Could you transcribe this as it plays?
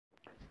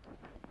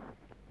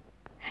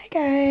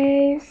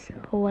Guys,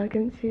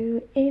 welcome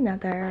to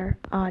another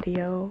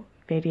audio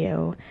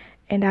video,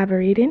 and I'll be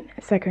reading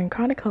 2nd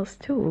Chronicles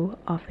 2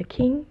 of the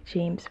King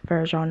James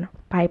Version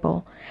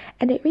Bible,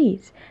 and it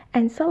reads,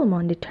 "And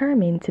Solomon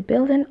determined to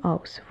build an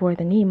house for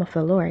the name of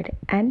the Lord,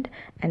 and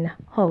an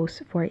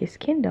house for his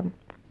kingdom.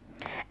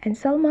 And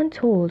Solomon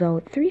told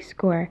out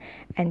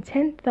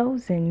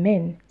 70,000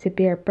 men to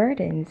bear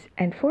burdens,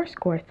 and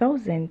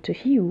 80,000 to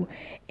hew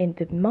in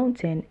the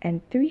mountain,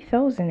 and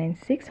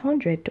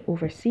 3,600 to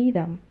oversee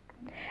them.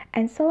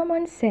 And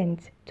Solomon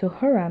sent to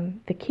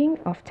Huram the king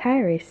of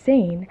Tyre,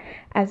 saying,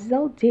 As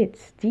thou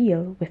didst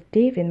deal with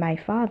David my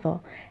father,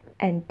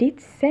 and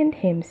didst send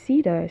him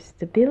cedars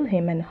to build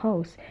him an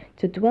house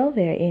to dwell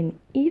therein,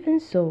 even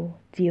so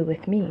deal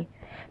with me.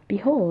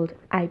 Behold,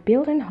 I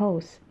build an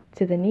house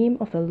to the name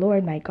of the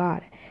Lord my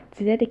God,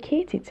 to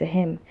dedicate it to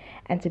him,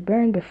 and to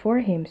burn before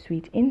him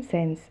sweet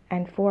incense,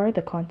 and for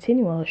the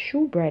continual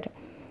shewbread,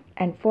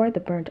 and for the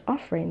burnt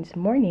offerings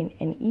morning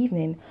and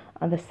evening,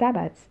 on the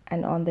Sabbaths,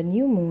 and on the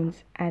new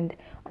moons, and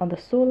on the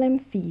solemn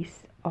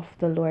feasts of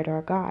the Lord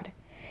our God.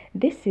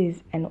 This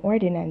is an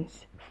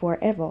ordinance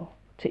forever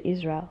to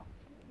Israel.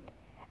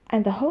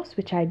 And the house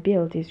which I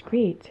build is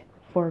great,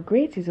 for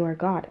great is our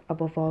God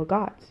above all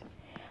gods.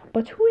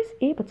 But who is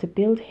able to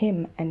build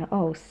him an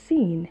house,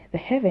 seeing the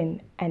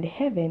heaven and the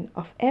heaven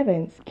of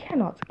heavens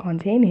cannot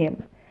contain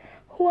him?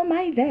 Who am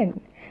I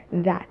then,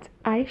 that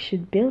I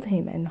should build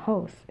him an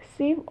house,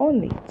 save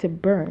only to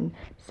burn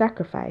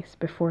sacrifice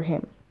before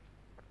him?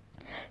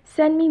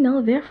 Send me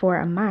now therefore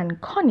a man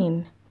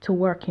cunning to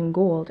work in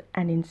gold,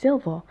 and in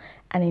silver,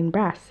 and in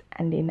brass,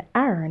 and in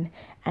iron,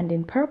 and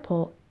in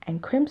purple,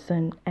 and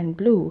crimson, and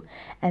blue,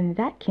 and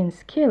that can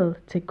skill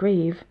to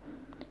grave,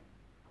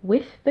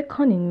 with the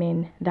cunning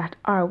men that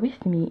are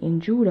with me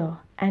in Judah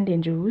and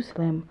in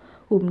Jerusalem,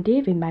 whom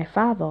David my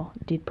father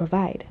did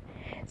provide.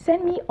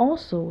 Send me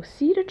also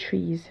cedar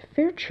trees,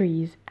 fir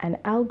trees, and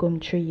algum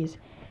trees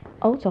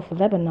out of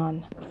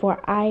Lebanon, for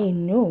I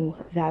know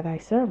that thy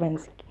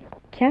servants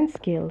can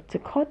skill to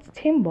cut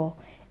timber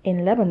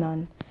in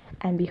Lebanon.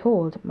 And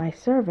behold, my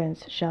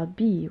servants shall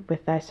be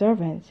with thy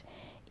servants,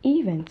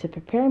 even to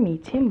prepare me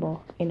timber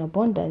in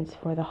abundance,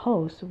 for the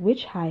house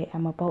which I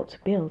am about to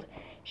build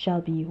shall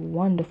be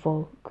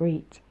wonderful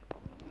great.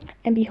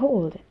 And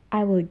behold,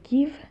 I will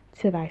give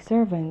to thy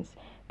servants,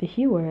 the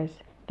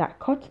hewers that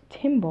cut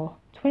timber,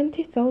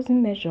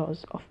 20,000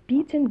 measures of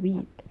beaten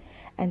wheat,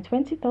 and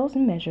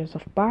 20,000 measures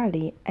of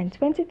barley, and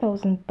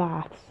 20,000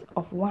 baths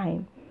of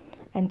wine,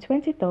 and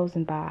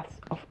 20,000 baths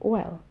of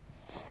oil.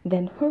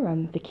 Then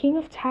Huram the king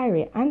of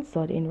Tyre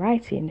answered in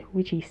writing,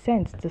 which he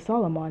sent to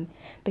Solomon,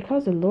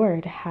 Because the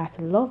Lord hath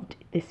loved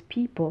this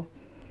people,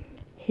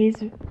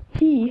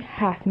 he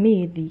hath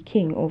made thee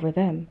king over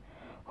them.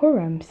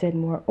 Huram said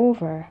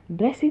moreover,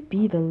 Blessed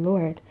be the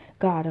Lord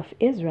God of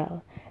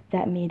Israel,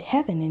 that made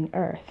heaven and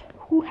earth,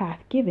 who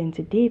hath given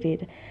to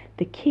David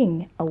the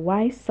king a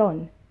wise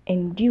son,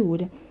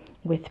 endued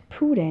with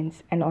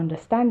prudence and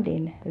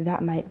understanding,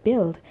 that might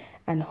build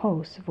an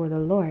house for the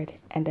Lord,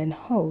 and an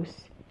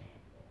house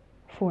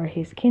for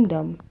his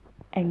kingdom.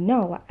 And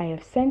now I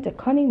have sent a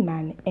cunning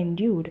man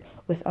endued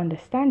with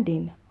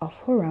understanding of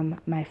Huram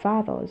my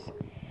father's,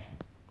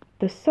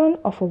 the son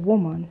of a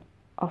woman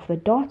of the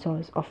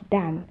daughters of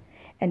Dan,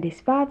 and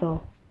his father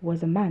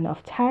was a man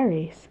of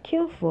Tyre,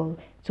 skillful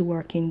to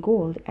work in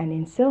gold, and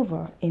in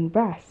silver, in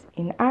brass,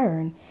 in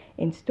iron,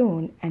 in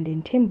stone, and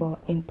in timber,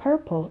 in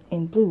purple,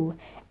 in blue,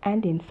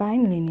 and in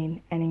fine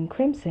linen, and in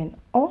crimson,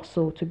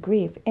 also to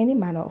grave any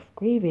manner of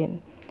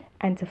graving,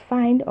 and to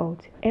find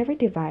out every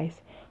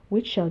device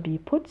which shall be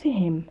put to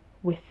him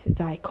with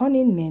thy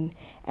cunning men,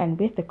 and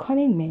with the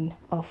cunning men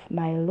of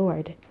my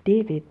lord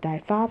David thy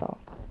father.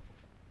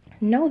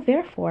 Now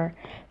therefore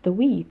the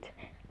wheat,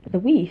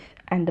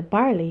 and the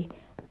barley,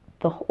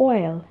 the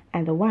oil,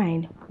 and the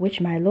wine, which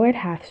my lord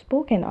hath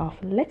spoken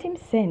of, let him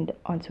send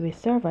unto his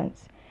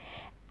servants.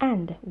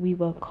 And we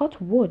will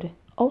cut wood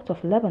out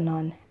of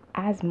Lebanon,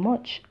 as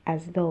much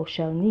as thou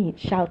shalt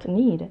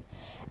need,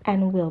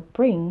 and we will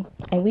bring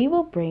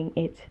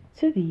it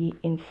to thee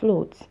in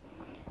floats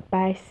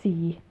by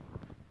sea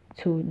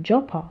to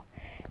Joppa,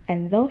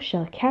 and thou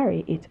shalt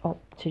carry it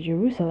up to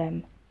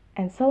Jerusalem.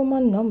 And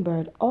Solomon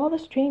numbered all the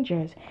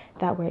strangers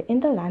that were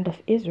in the land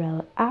of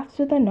Israel,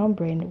 after the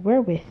numbering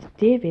wherewith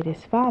David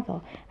his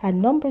father had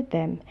numbered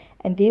them,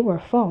 and they were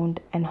found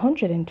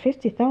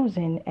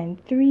 150,000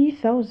 and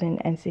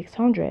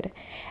 3,600.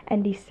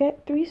 And he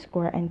set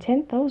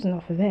 70,000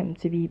 of them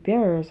to be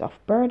bearers of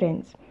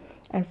burdens,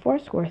 and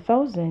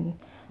 80,000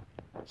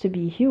 to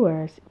be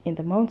hewers in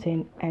the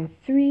mountain, and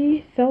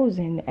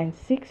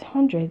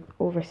 3,600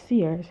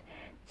 overseers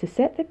to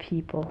set the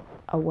people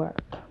a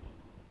work.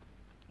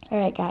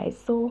 Alright guys,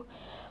 so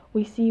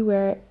we see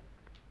where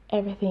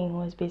everything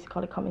was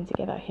basically coming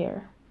together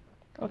here.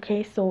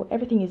 Okay, so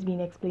everything is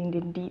being explained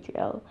in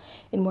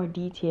more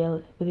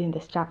detail within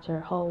this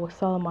chapter, how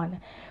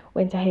Solomon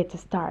went ahead to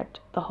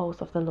start the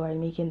house of the Lord,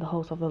 making the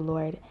house of the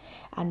Lord,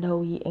 and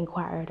how he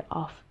inquired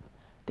of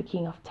the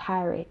king of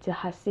Tyre to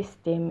assist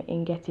him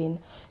in getting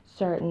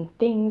certain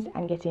things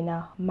and getting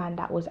a man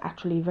that was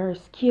actually very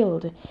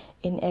skilled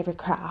in every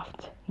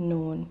craft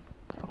known.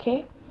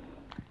 Okay?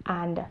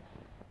 And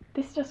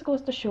this just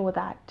goes to show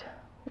that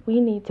we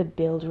need to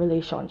build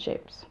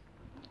relationships.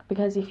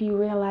 Because if you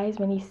realize,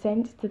 when he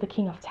sent to the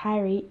king of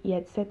Tyre, he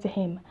had said to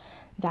him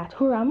that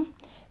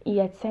he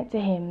had said to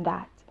him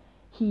that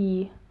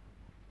he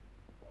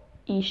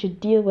should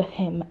deal with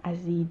him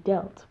as he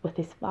dealt with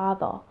his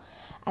father.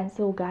 And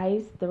so,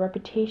 guys, the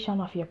reputation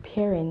of your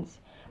parents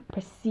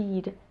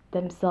precede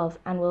themselves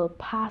and will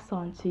pass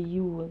on to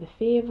you the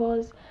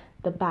favors,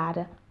 the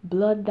bad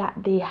blood that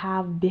they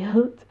have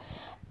built,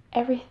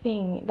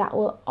 everything that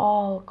will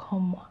all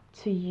come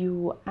to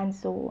you. And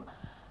so,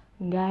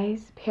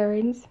 guys,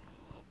 parents,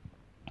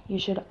 you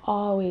should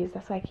always,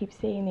 that's why I keep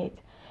saying it,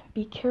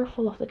 be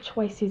careful of the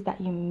choices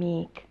that you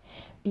make.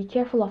 Be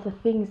careful of the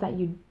things that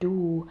you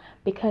do,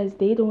 because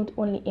they don't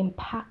only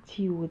impact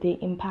you, they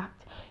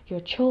impact your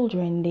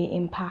children, they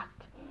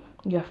impact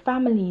your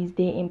families,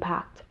 they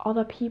impact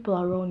other people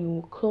around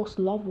you, close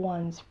loved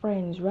ones,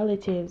 friends,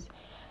 relatives.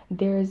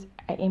 There's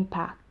an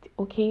impact,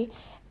 okay?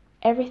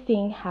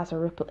 Everything has a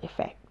ripple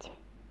effect,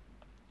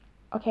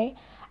 okay?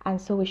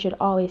 And so we should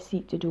always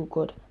seek to do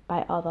good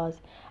by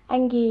others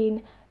and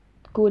gain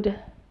good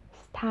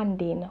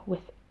standing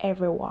with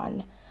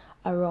everyone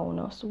around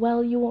us.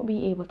 Well, you won't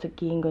be able to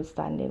gain good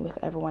standing with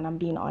everyone, I'm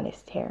being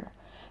honest here,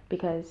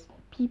 because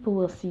people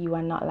will see you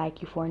and not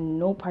like you for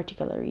no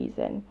particular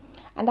reason,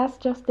 and that's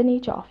just the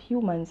nature of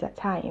humans at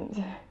times.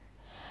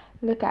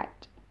 look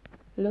at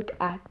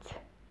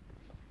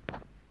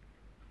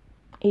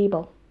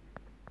Abel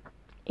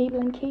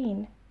and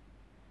Cain.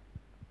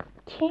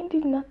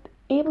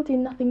 Abel did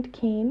nothing to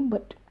Cain,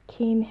 but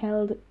Cain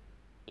held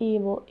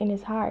Abel in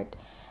his heart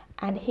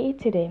and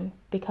hated him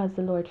because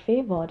the Lord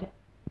favored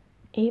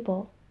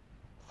Abel.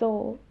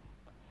 So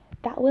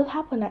that will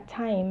happen at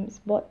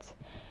times, but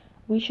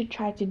we should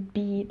try to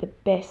be the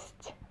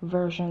best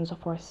versions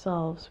of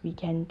ourselves we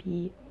can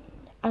be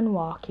and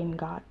walk in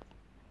God's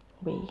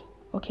way.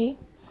 Okay?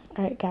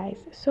 Alright, guys.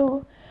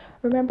 So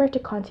remember to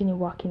continue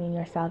walking in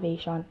your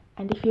salvation.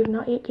 And if you've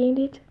not yet gained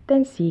it,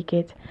 then seek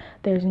it.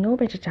 There's no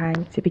better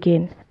time to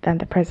begin than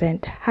the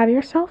present. Have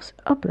yourselves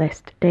a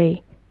blessed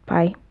day.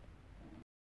 Bye.